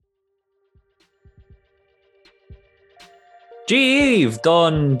Jeeve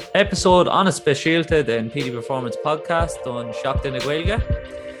done episode on a Spesialta den Petey Performance podcast on Sheachtain na Gaeilge.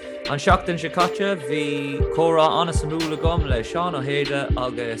 An Sheachtain Shikacha vi Cora on a Samula gum le Séan Ó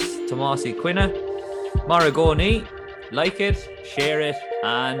agus Tomás Cuinn. Maragoni, like it, share it,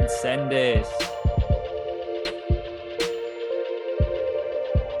 and send it.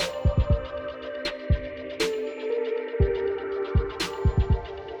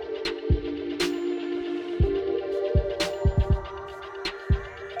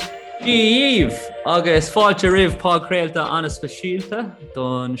 Jeeve agus fáilte rih Podchraolta Spesialta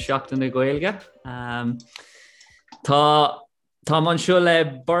don Sheachtain na Gaeilge. Tá man seo le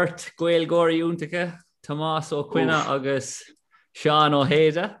Bert Gaeilgóirí úntacha, Tomás Ó Cuinn agus Séan Ó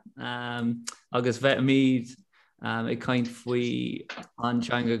agus bheith míad I caint faoi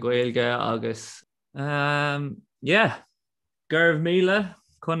antseanga Gaeilge agus gurb míle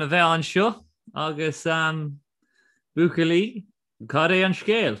chun a bheith an seo agus buchalí cad é an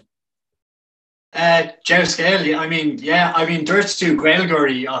scéal. Jeff Scale, I mean, dirt to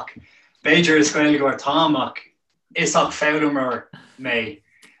Gaeilgóirí ach Beidir is Gaeilgóir Tom ach is ach fáilm me.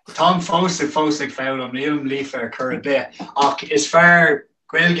 Tom fósig fáilm níl lífa cur bit ach is fear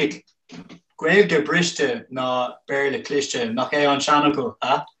Gaeilge briste na beirle cliste nach é an seanachil,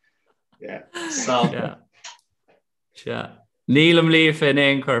 huh? Yeah. So yeah. Níl lífa in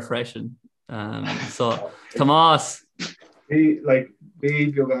éon cur freisin. So Tomás he like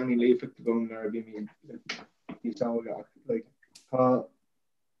big Giovanni Leifik to go in there give me he saw like how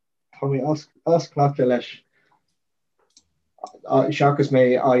we ask Clapta lesh Shakas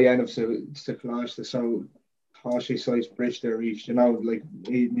may I end of to clash the so harshly sized bridge there reached, you know, like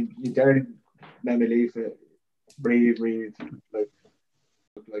you dared me leave it breathe like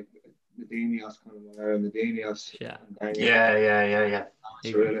the Danias kind of there and the Danias yeah.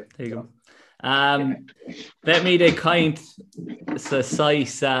 There you go. Let me de kind sa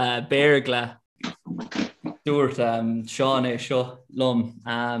size beargla dúirt Séan é seo lom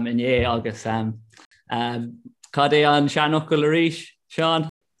in é agus cad é an seanachil arís, Séan?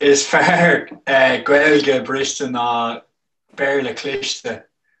 Is fair Gaeilge briste na beirle cliste.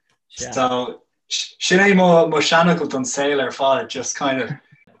 So sin é mo seanachil don sailor fád just kind of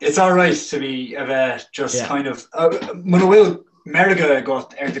it's all right to be just kind of mun bhfuil Merga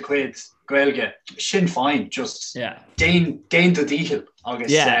got the quid Gaeilge sin fine just gain the deal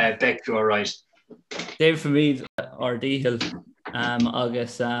agus back to all right. David for me or deal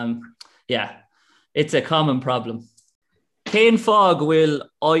agus it's a common problem. Cén fog will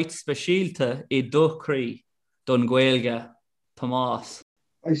oit Spesialta I duchrí don Gaeilge, Tomás?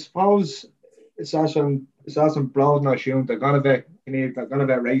 I suppose it's also broad nation. They're gonna be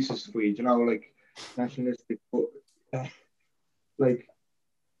racist for you know, like nationalistic, but like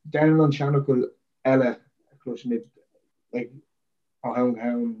down on Chanukul Ella closing like how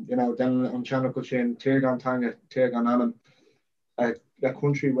you know down on Chanukul Shin Tirgan Tanga Tirgan Anam a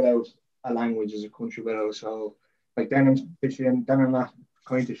country without a language is a country without so like down in that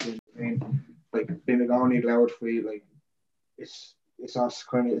kind of shit like being only loud for you like it's us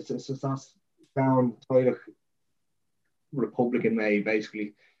kind of it's us down tight Republican way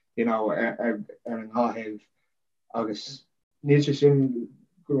basically you know and ha'odha August Nietzsche sin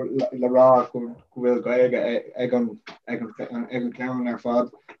le rá go bhfuil Gaeilge ag an ceann ar fad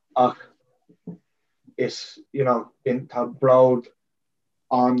ach is you know in tá broad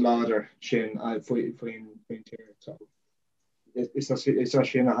an láidir sin faoin tír so is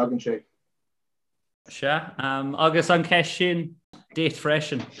sin a hagann sé. Agus an ceis sin déit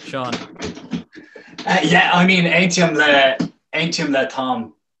freisin, Séan. I mean eintiam le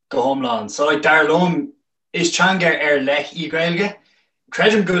Tom go homláán so like darlóm is teanga lech I Gaeilge.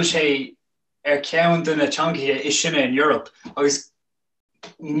 Credim gúil sé ceann duna teangaithe is sinna in Europe agus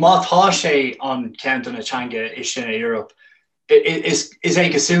mátá sé an ceann duna teanga is sinna Europe. Is é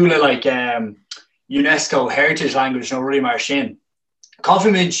cosúla like UNESCO heritage language no ruí mar sin.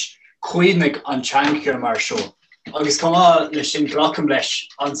 Coffeemid cuiidnig an teanga mar seo. Agus comá le sin glacham leis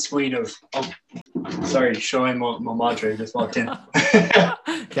an smuoin of sorry, showing my madre just walked in.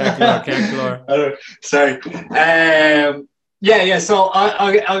 Can't Sorry. So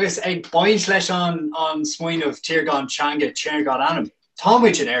agus ag boint leis an smuoin of Tirgan Changa Tirgan Anam.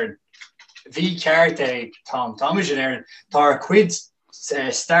 Tomid in Erin. V Carte Tomid in Erin. Tar quid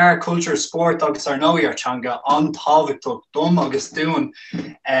star culture sport agus ar nóí ar Changa an tábhachtach dom agus dún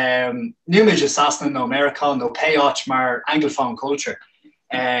nuimiid is asna no American no payach mar Anglophone culture.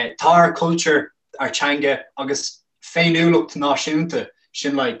 Tar culture ar Changa agus féinúlacht náisiúnta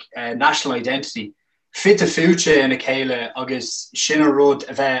sin like national identity. Fit a future in a céile agus sin a rud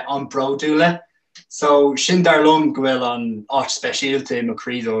a bheith an brodúile So sin darlum gohfuil an áit speisialta mo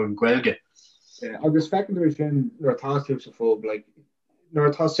crídó an Gaeilge. agus fecin sin nuair táú sa fób, like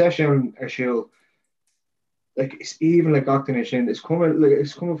nuair tá session siúil, like it's even like gachtain sin, it's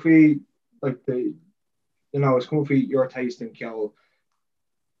coming free like the it's coming free your taste in ceol.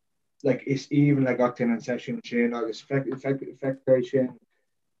 Like it's even like gachtain an session sin agus feicéis sin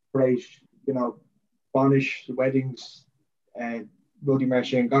breis, banish weddings rudí mar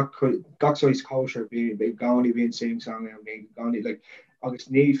sin gachsois culture being gáí being sing song and being gáí like agus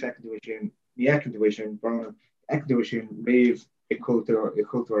ní fecin sin ní ecin sin bra ecin sin rave I culture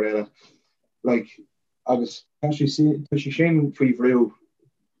eile like agus tá si sin príomhrú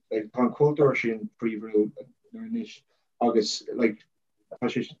like tá culture sin príomhrú níis agus like tá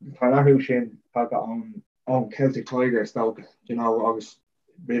nachú sin tá an Celtic Tiger sto agus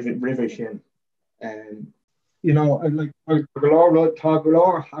river sin like tá go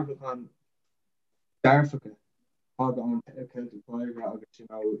leir an darfacha tá an Celtic Tiger agus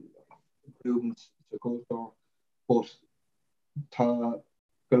improvements to culture, but tá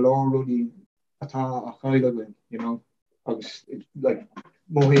go leir rudí atá a chaile agus like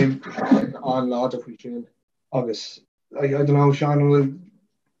mohim an láidir faoi sin agus I don't know Sean bhfuil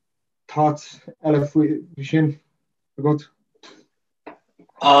thoughts eile faoi sin a good.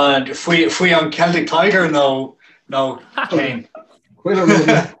 Faoi an Celtic Tiger no Kane.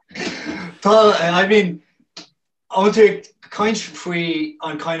 I mean I want to kind faoi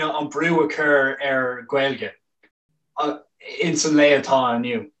an kind of an brew occur Gaeilge in san lei atá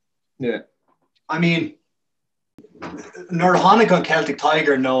aniu. Yeah. I mean nuair tháinig an Celtic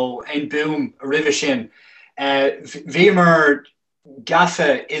Tiger no ein boom a ribh sin bhí mar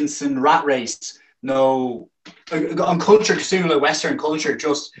gafe in san rat race no an culture cosúla Western culture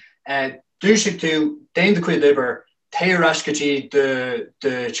just dúisig tú déan de chuid liber tairascatí de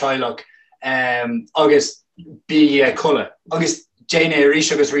Chilach agus bí colla agus Jane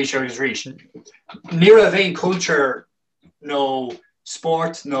ríis agus ríis. Ní a bhéon culture no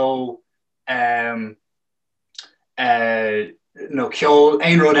sport no no ceol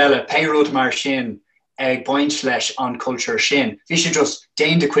ein rud eile peród mar sin ag baint leis an culture sin. Bhí sé just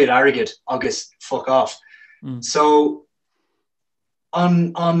déan de chuid agad agus fuck off. So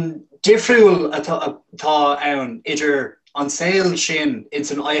an difriúil atá ann idir an saoil sin in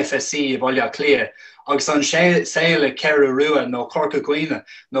san IFSC I bhaile clia agus an saoil ag ceithre rua nó Corca Cuinn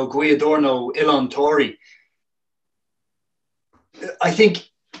nó Guiador nó Ilan Tóri. I think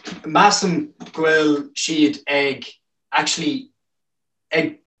massam gweil siad ag actually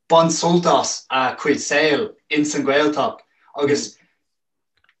ag bon soltas a chuid saoil in san Gaeltach agus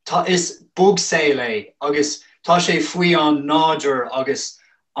tá is bug saoil agus tá sé faoi an náidir agus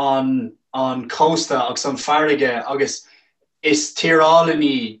an costa agus an farige agus is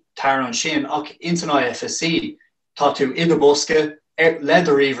tírálaní tar an sin ach in san IFSC tá tú in the bosque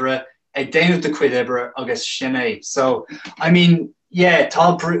leather ivre ag déanamh de chuid ibre agus sin é. So I mean yeah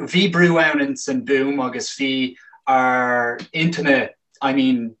tá bhí breú ann in san boom agus bhí ar internet I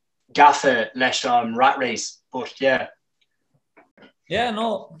mean gafe leis an rat race but yeah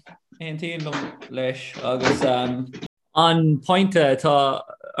no ein tíon leis agus an pointe tá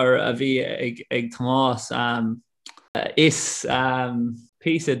ar a bhí ag Tomás is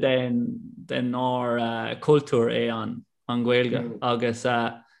písa den ár cultúr é an Gaeilge agus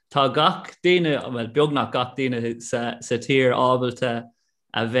tá gach daine beagnach gach daine sa tír ábalta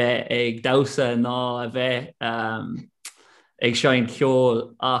a bheith ag dása ná a bheith ag sein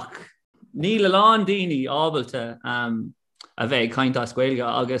ceol ach ní le lán daoine ábalta a bheith caintas Gaeilge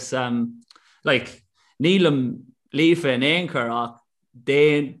agus like nílam lífa in éoncur ach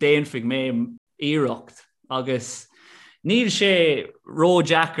déan fig mé íireacht agus níl sé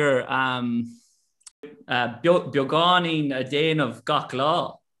ródeachar beagáín a déanamh gach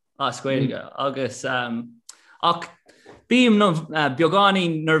lá as Gaeilge agus ach bíam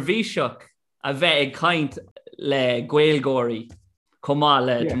beagáín nervhíseach a bheith ag caint le Gaeilgóirí comá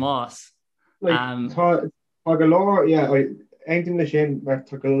le Tomás. Tá go leir einting le sin mar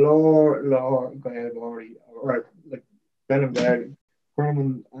tá go leir Gaeilgóirí or like benam bag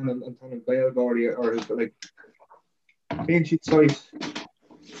chum an tan Gaeilgóirí or like being she choice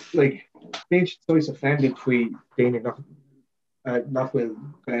offended faoi déine nachfuil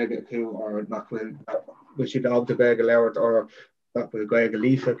Gaeilge acu or nachfuil si ab de Gaeilge leabhart or nachfuil Gaeilge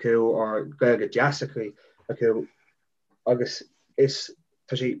lífa acu or Gaeilge jazz acu agus is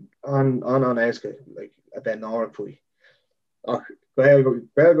tá si an éasca like a ben ára faoi ach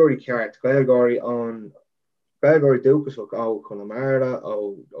Gaeilgóirí ceart Gaeilgóirí an Gaeilgóirí dúchasach ó Connemara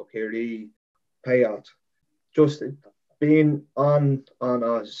ó Céirí Payat just being on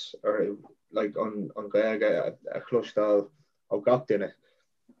us or like on Gaeilge a clúistáil ó gach duine.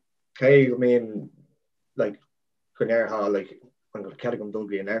 Cé go mean like Cuinn like an go ceadagam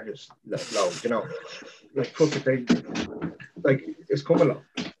dulgaí in airthas low, you know, like like it's coming along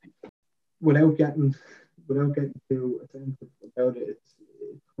without getting too attentive about it. It's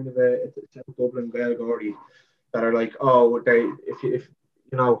kind of it's a Dublin Gaeilge that are like, oh, they if you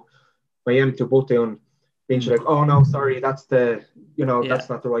know my to boot down being like, oh no, sorry, that's the that's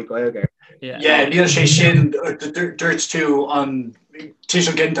not the right Gaeilge. Níl sé sin dúirt tú an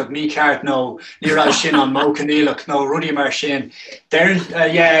tíisiil gintach ní ceart nó ní rá sin an mó canílach nó rudí mar sin.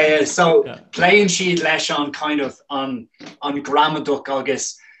 So playing siad leis an kind of an gramadach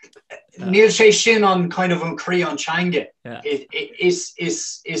agus níl sé sin an kind of an crí an teanga.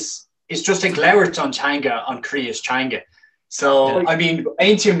 It's just ag leabhart an teanga an crí is teanga. So I mean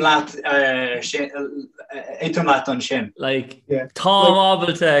eintim lat an sin. Like Tom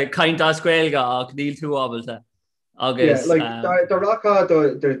ábalta kaint as Gaeilge ach níl tú ábalta. Agus like the rocká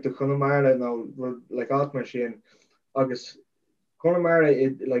the Connemara now like Altmar sin agus Connemara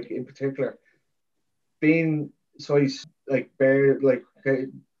like in particular being size like bear like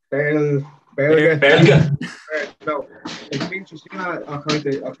Belga. No, it's been interesting.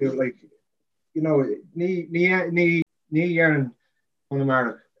 I feel like ní yearan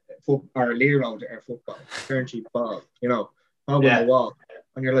Connemara foot or leer out or football currency ball, ball with a wall,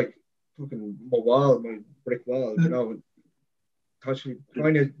 and you're like fucking my wall, my brick wall, touching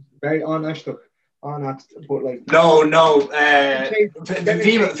kind of very honest, but like no.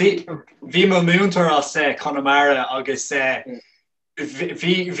 Vima Moonter as Connemara agus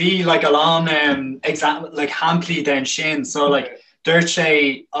V like a long exam like hamply then shin, so like dirt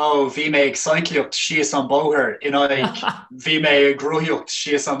sé vi me cycliocht sias an bóher like vi me groiocht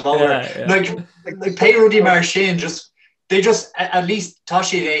sias an bóher like pay rudi mar sin they just at least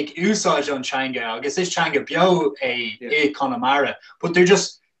tashi like úsáid an teanga agus is teanga bio a Connemara, but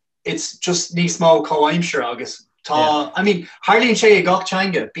it's just ní smó co-aimsir agus tá I mean Harlín sé a gach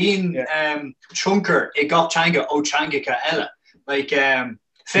teanga being chunker a gach teanga ó teangacha eile like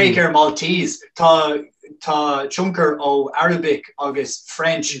faker Maltese tá chunker ó Arabic agus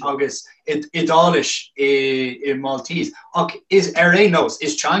French agus Idális I Maltese ach is nos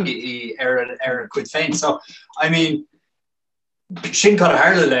is teanga ar cuid féin, so I mean sin cad a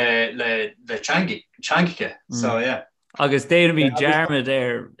harla le teangacha, so yeah. Agus déir bhí dearmad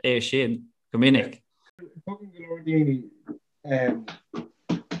ar sin go minic.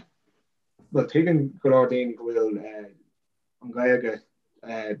 Well, taking Golordini will an Gaeilge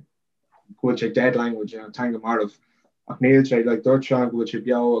which a dead language tanga marv Neil say like Dutchland which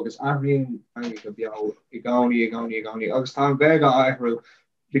bio agus Arvin go bio igoni agus Tom Gaeilge ahru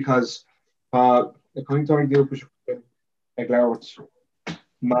because the cointory deal push ag lewert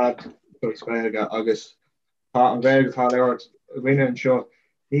mad Gaeilge agus an Gaeilge tá lewert winner and show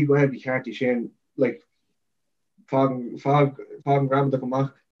he go ahead be carty shin like fog grab the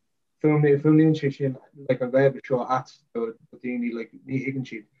commach film sin like an Gaeilge show at the like ní higgin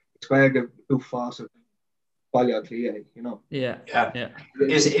sheet Gaeilge ú fása bailile clia,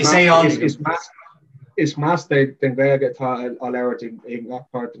 Is mass den Gaeilge tá a lewert in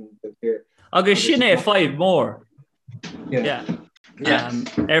gachpart and here. Agus sin é five more.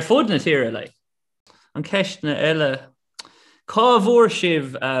 Fud na tíre lei. An ceistna eile cá bhór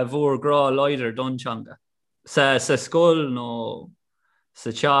sibh bhór grá leidir donchanga. Sa scoil nó sa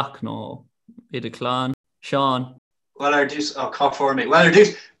teach nó iad a clán. Sean. Well, just cock for me. Well,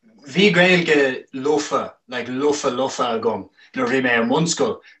 just vi Gaeilge lofa a gum. Vi me a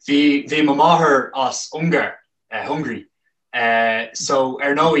munskul. Vi ma maher as Hungary. So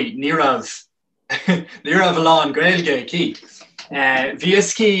noi nirav lan Gaeilge ki. Vi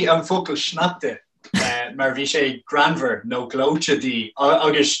iski an focal schnatte. Mar vi sé granver no glocha di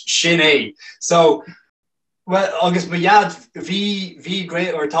agus sin. So well agus ma yad vi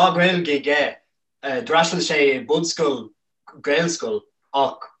great or tá Gaeilge ge. Drasel sé budskul Gaelschool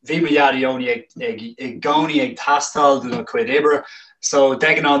ach vi me yadi oni ag goni ag tastal de quid iber, so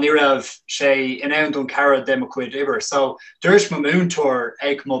degan an nirav sé in don cara dem quid iber, so durs ma moon tour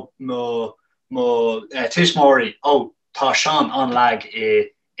ag mo tishmori tá Sean an lag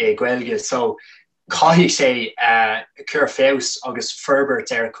e Gaeilge, so cahi sé cur feus agus ferber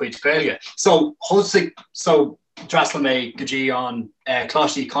ter quid Gaeilge, so hosig so drasel me gaji an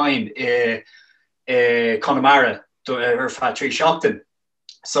clashi Cuinn Connemara her factory Sheachtain.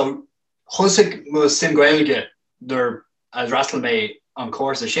 So husig mu sin Gaeilge der as rastal me an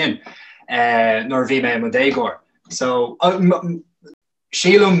course sin nor vi me modegor. So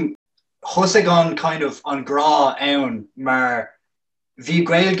Sheilum husig on kind of on gra aun mar bhí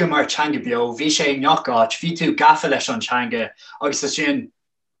Gaeilge mar teanga bio, bhí sé neachát, bhí tú gafa leis an teanga, agus is sin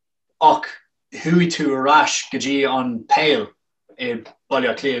ach hui tú arás go dtí an péil I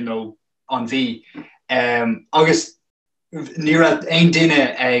baile léan nó an bhí. Agus ní raibh aon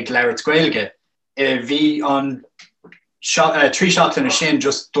duine ag leirt Gaeilge. Bhí an trí seachtain na sin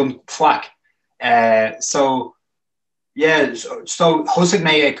just done fuck. So hosig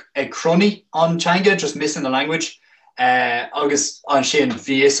me ag crony on Changa, just missing the language. Agus an sin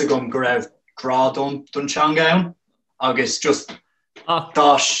bhí is a gom go raibh grá don Changa agus just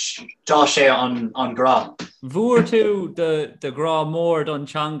dá sé an grá. Bhuair tú de grá mór don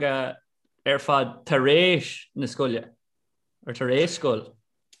Changa fad tar éis na scoile? Or tar éis scoil?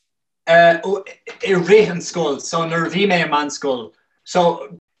 I réhan scoil, so nuair bhí mé man scoil.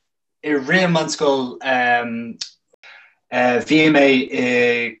 So I réhan man scoil bhí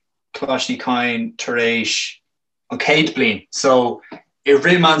mé chlásí cáin tar éis an céad blin. So I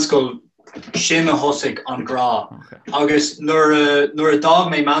réhan man scoil sin a hosig an grá. Agus nuair a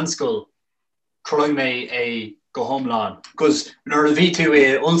dag mé man scoil croig mé é go homláán. Cos nuair a bhí tú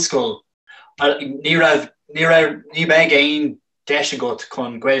I ullscoil, ní bheith aon deis agat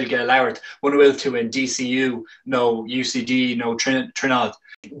chun Gaeilge leirt bhfuil bhfuil tú in DCU nó UCD nó Trinad.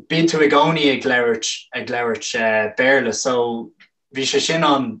 Bíonn tú ag gcónaí ag leirt béarla, so bhí sé sin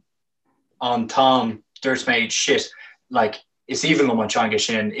an Tom dúirt méid shit, like, is even an Changa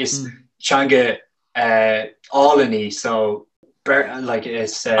sin, is Changa álaní, so like,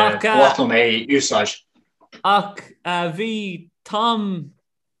 is bhátlam é úsáid. Ach bhí Tom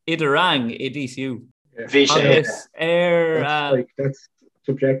idir rang I DCU. Bhí sé. That's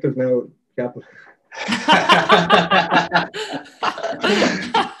subjective now, Captain.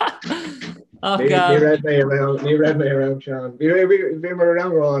 He read me around, Sean. We were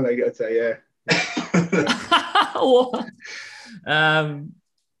around wrong, I'd say, yeah.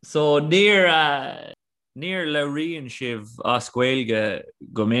 So near le rian siv as Gaeilge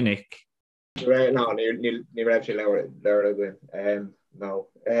go minic. No, near actually lower no.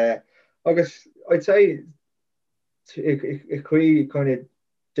 August, I'd say it kind of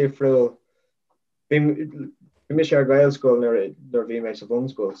different. We miss our Gaeilge school near we make some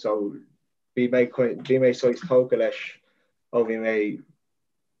school, so we make size focalish of we may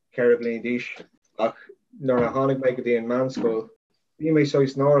Caribbean dish. Nor a honig make it in man school. We may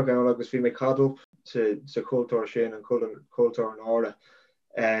size North and August we may cuddle to culture shin and culture and order.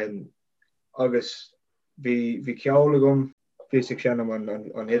 August vi ceolagum physic shanam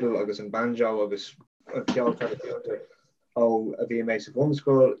on hiddle agus an banjo agus ceol oh a vi makes one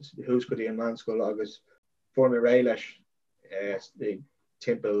school who's good in man school agus for me railish the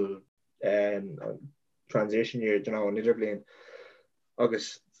temple transition year you know on Niderblin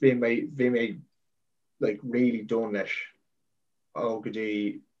agus vi may like really done this oh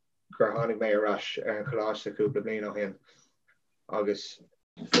godi grahanig me rash and class the couple blin on him agus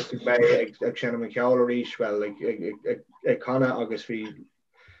ag shanam and ceol rish well like Connor agus we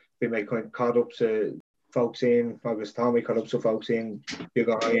may kind caught up to folks in agus Tommy caught up to folks in you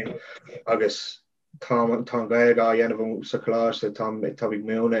go in agus Tom Gaeilge yen of them so class that Tom topic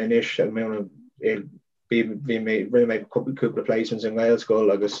Muna inish and Muna we may really make a couple of placements in Gaeilge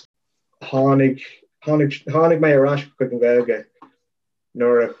school agus Honig may rash quick and Gaeilge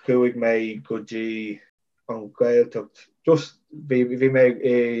nor a kuig may good G on Gaeilge just we make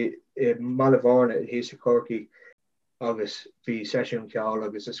a Malavarn he's a corky agus fi session ceol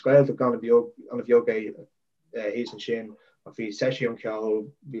agus a scoil gan bio an a bioga he's and shin a fi session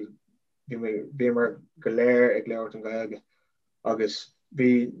ceol vi mar galéir ag leir an Gaeilge agus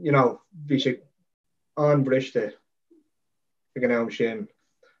vi you know vi sé anbriste gan am sin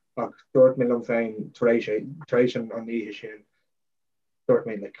ach dort me am féin tradition an ihe sin dort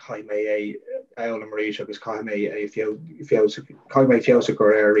me like kai me a eil am rish agus kai me a fios go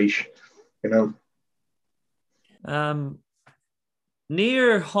rish you know.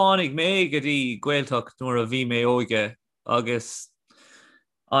 Níor tháinig mé go dtí Gaeltacht nuair a bhí mé óige agus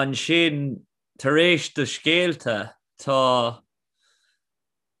an sin tar éis do scéalta tá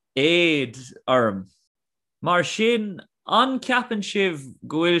éad orm. Mar sin an ceapan sibh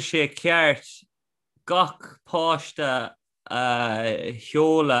go bhfuil sé ceart gach páiste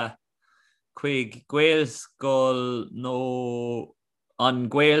sheola chuig Gaelscoil nó an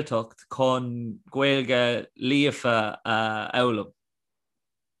Gaeltacht chun Gaeilge líofa eolam.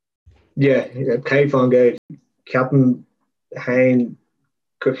 Yeah, céim an géid ceapan hain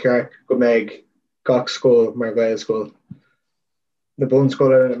cucheart go méid gach scóil mar Gaeilge school. The bun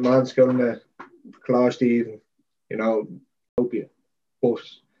school and the man school and the class even, you know, Opia. But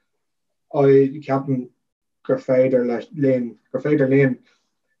I captain gur féidir líon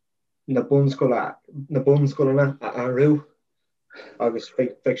na bunscoile a rú agus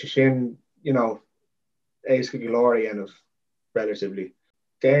fe se sin, éasca glóí anmh relatively.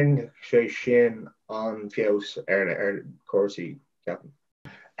 Den sé sin an fios ar cuasaí ceapan.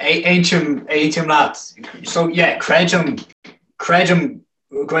 Éitiam leat. So yeah, creidum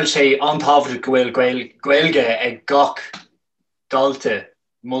ghfuil sé antábhaird go bhfuil Gaeilge ag gach dalta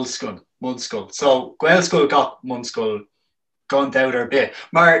munscoil. So Gaelscoil gach munscoil gan dawr bit.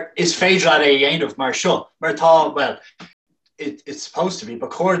 Maar is féidir a dhéanamh mar seo. Mar tá, well, it's supposed to be,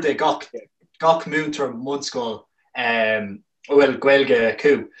 but chuir de gach múntar munscoil bhfuil Gaeilge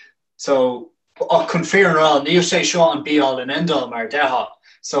acu. So chun fearrá níl sé seo an be-all and end-all mar deha.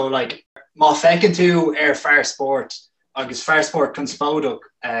 So like má fecinn tú fair sport agus fair sport chun spódach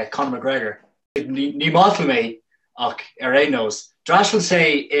Conor McGregor. Ní mátla mé ach énos. Drasfuil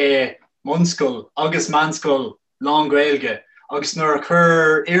sé munscoil agus manscoil lán Gaeilge agus nuair a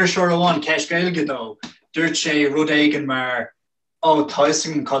chur iarseoir amháin ceis Gaeilge dó, dúirt sé rud éigean mar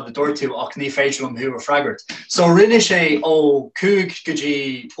táising cad a dúirtú ach ní féidir hu a freagart. So rinne sé ó cúig go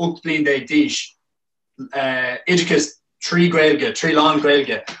dtí 8 bliain de díis idicus trí lán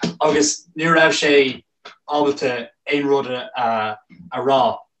Gaeilge agus ní raibh sé ábalta ein rud a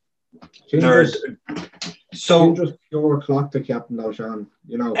rá. So just pure clock to captain though, Sean,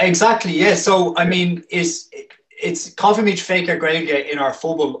 Exactly, yeah. So I mean, it's coffee meat faker Gaeilge in our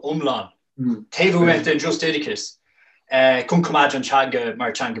football umlan. Tevu went in just idicus. Kun kumajan changa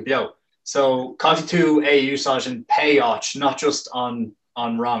mar changa bio. So coffee to a usage and payout, not just on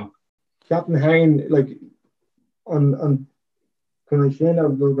wrong. Captain Hain, like on can I say that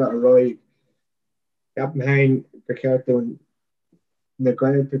we've got a right Captain Hain the character the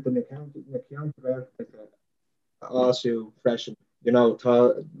grand people the count about also fresh,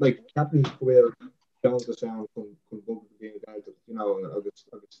 like Captain will Jones the sound from book being guys, agus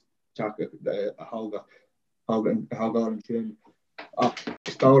Chaka hAodha and Chin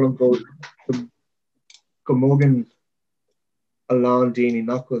stolen go Morgan a long Dini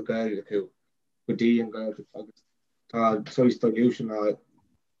knuckle guy who would D and guys so he's still using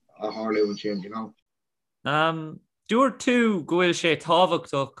a Harley and Chin, Dúir tú go bhfuil sé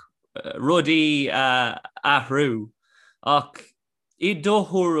tábhachtach rudaí athrú ach I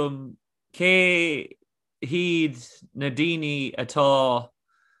dóthúram cé híd na daoine atá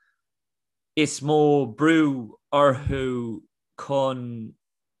is mó brú orthú chun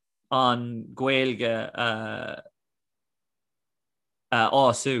an Gaeilge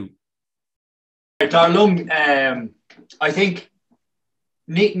ású. Darlum, I think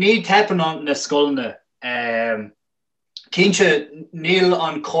ní tapan on na scolna Kinse níl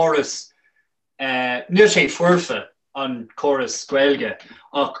an chorus níl sé fuirfe an chorus Gaeilge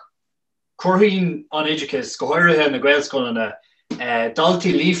ach chuirhín an idicus go háirithe na Gaelscoilna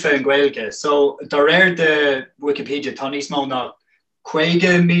daltaí lífa an Gaeilge. So dar de Wikipedia tá níos mó ná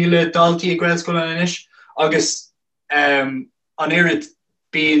 50,000 daltaí Gaelscoilna inis agus an irid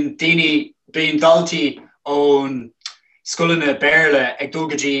bíon daltaí ón scoilna béarla ag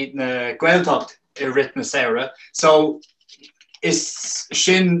dúgadtí na Gaeltacht I ritna saora. So is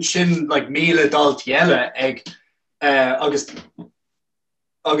sin like míle daltaí eile ag agus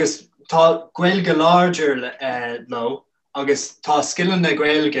tá Gaeilge larger lo agus tá skillan na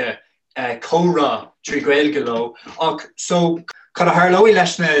Gaeilge córá trí Gaeilge lo ach so cad a tharlóí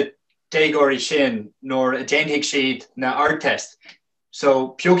leis na dégóirí sin nóir a déanfaidh siad na art test.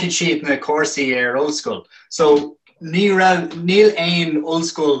 So peocaigh siad na córsaí ar ollscoil. So níl aon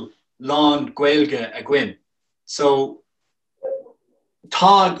ollscoil lán Gaeilge a Cuinn. So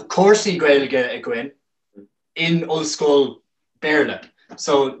tá córsaí Gaeilge a Cuinn in ollscoil béarla.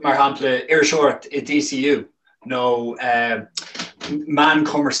 So mar hampla iarseoireacht I DCU nó man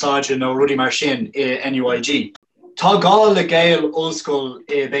commerstáide nó rudí mar sin I NUIG. Tá gá le Gael ollscoil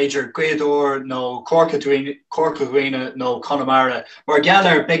I beidir Gweador nó Corcahuine nó Connemara mar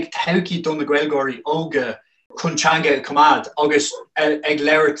geall big tauci don na Gaelgóirí óga chunchanga cumad agus ag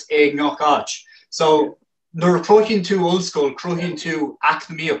leirt ag nach. So nuair cruthíonn tú ollscoil cruthíonn tú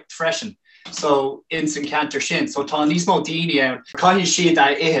academiacht freisin. So in St. Cantor sin. So tá níos mó daoine ann caithfidh siad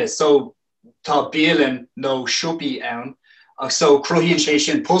a ithe. So tá bíalann nó siúpaí ann ach so cruthíonn sé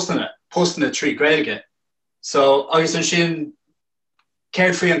sin postana trí Gaeilge. So agus an sin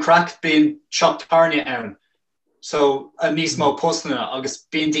céir faoi an crack bíon seachtarne ann. So a níos mó postana agus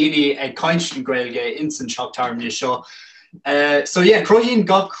bíon daoine ag caint an Gaeilge in san seachtarne seo. So yeah, cruthíonn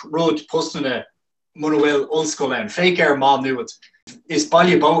gach rud postana muna bhfuil ollscoil ann. Féic ar má nuad. Is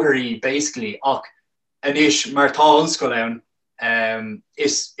bailí bóthirí basically ach anis mar tá ollscoil ann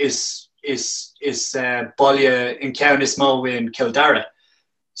is is Bollia in Count is Mo in Kildare.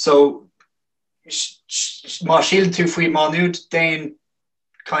 So má shield tú faoi manúd déin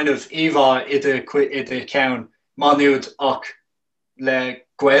kind of Eva ide count manúd ach le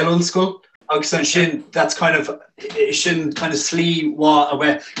Gaeilge school. Agus an sin that's kind of slí wá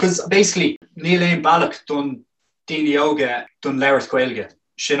away because basically níl éon bailach don daoine óga don leabhart Gaeilge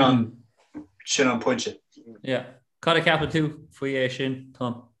sin an pointe. Yeah. Cad a cappa tú faoi sin,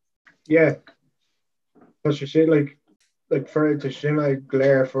 Tom? Yeah. That's your shit like for to sin like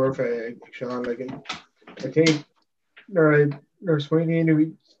glare for Sean like I think there's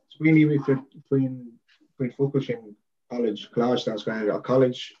Sweeney between focusing college that's going to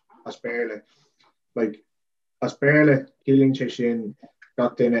college Asperle like Asperle killing sin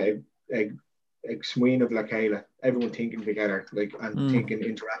got in a swing of Gaeilge, everyone thinking together like and thinking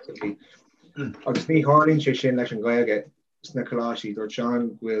interactively. I just need hard in sin like an Gaeilge sna Kalashi or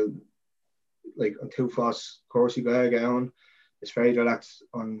Sean will like until fast course Gaeilge on it's very relaxed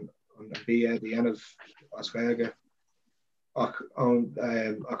on the end of Gaeilge on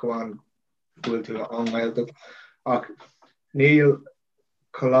will to on wild Neil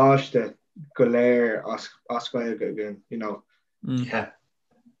Kalash Galer Gaeilge again, you know. Yeah.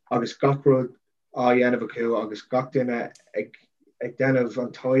 Agus gaprod a end of a coup agus got in a den of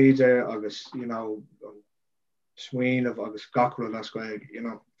an toider agus you know swing of agus gaprod Gaeilge, you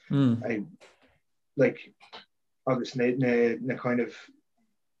know. I like agus ne kind of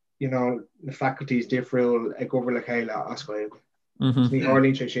you know the faculties different ag over like Gaeilge Gaeilge. Ní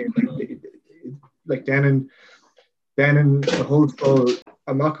Harlín sé like then in the whole school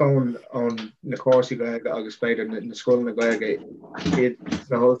amach on na course Gaeilge agus beidir in the school na Gaeilge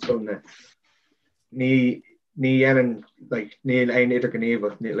the whole school ní enen like ní ein idir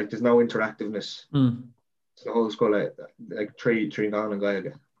gníomh like there's no interactiveness it's the whole school like three down in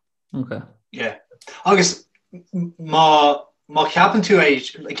Gaeilge. Okay. Yeah. Agus má ceapan tú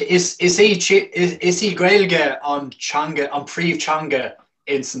like is he Gaeilge on príomhteanga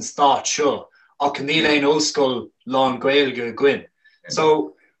in san stát seo ach níl éon óscoil lán Gaeilge Cuinn.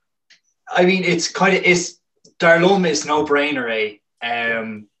 So I mean it's kind of Darlum is no brainer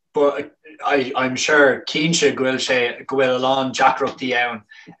but I'm sure Keensha gohfuil lán Jackrochtaí ann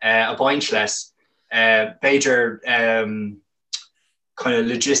a baint leis Beidir kind of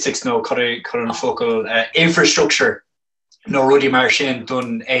logistics no current focal infrastructure no ruddy mar sin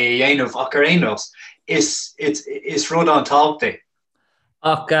done a of Acarenos is rud on top day.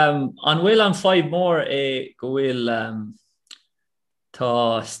 Ach an will an 5 more go will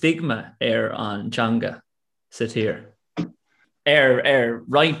tá stigma an Changa sit here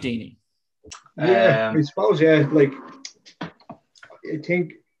right Dini. Yeah, I suppose like I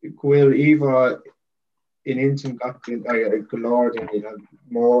think will Eva in instant got galore and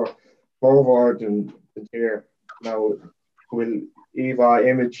more forward than here now will Eva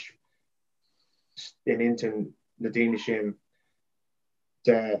image in instant Nadine Shin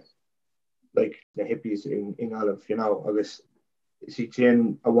like the hippies in Olive, you know, I guess is he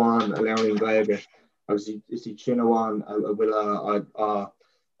chin a one allowing Gaeilge is he chin a one will a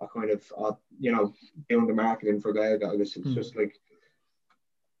kind of you know doing the marketing for Gaeilge. I guess it's just like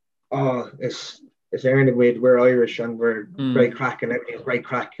it's earning with we're Irish and we're great crack and everything's great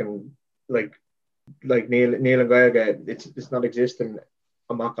crack and like Neil and Gaeilge it's not existing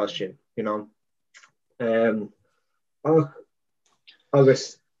a Makashin, you know.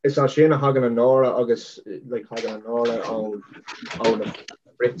 August it's not Shane Hagan and Nora August like Hagan and Nora on the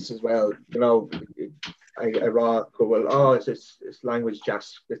Brits as well, you know. I raw well it's language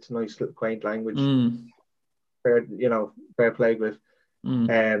just it's a nice little quaint language fair, you know, fair play with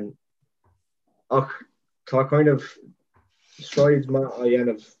tá kind of strides ma a end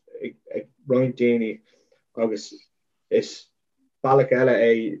of Ryan Dini August is Balak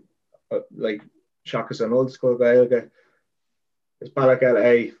Ella like Shakas an old school Gaeilge is Balak Ella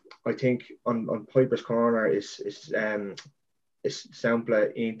I think on Piper's Corner is sample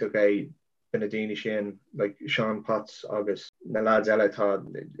into gay Benedini Shin like Sean Potts August na lads Ella tá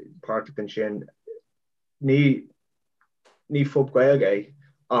part of Shin ní fub Gaeilge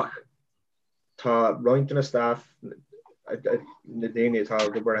ach tá roiint na staff Nadine tá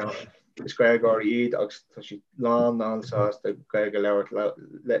go is Gregor Eid agus tá si lán ansás de Gaeilge leabhart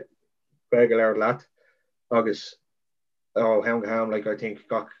lat agus ham like I think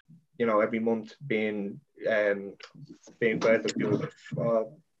got you know every month being Gaeilge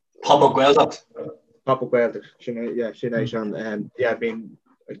Papa Gaeilge sin Sean yeah being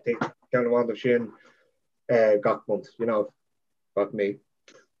I think kind of one of Shin got month, you know, got me.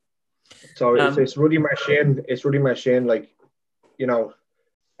 So it's Rudy Marchand like, you know,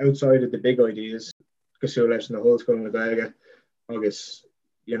 outside of the big ideas, cosú leis na hallscoil na Gaeilge, agus,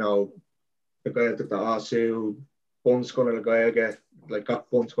 you know, the Gaeilge the asú, bunscoil na Gaeilge, like got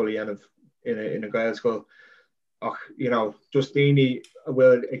bunscoil in a Gaeilge, you know, just daoine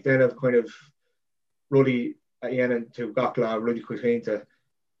will ag then have kind of ruddy at dhéanamh to gacla really quickly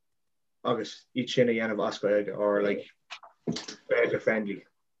agus each sin a dhéanamh ascaig or like Gaeilge friendly.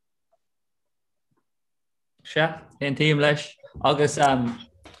 Sure, ein team leis agus ein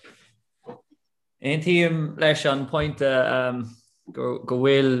team leis an point go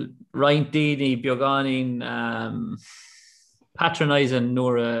bhfuil roint daoine beagán patronising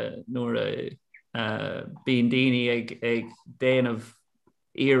nuair bíon daoine ag déanamh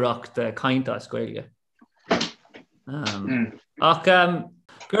iireacht cainte as Gaeilge. Ach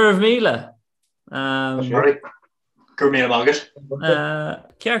gurb míle. Gurb míle agus.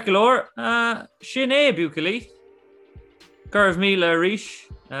 Ceart go leor sin buacailí. Gurb míle arís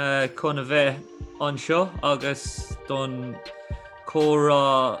chun a bheith anseo agus don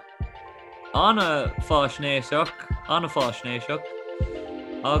córá anna fáisnéiseach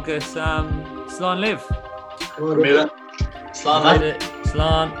agus slán liv. Gurb míle. Slán.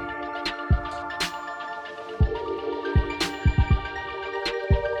 Slán.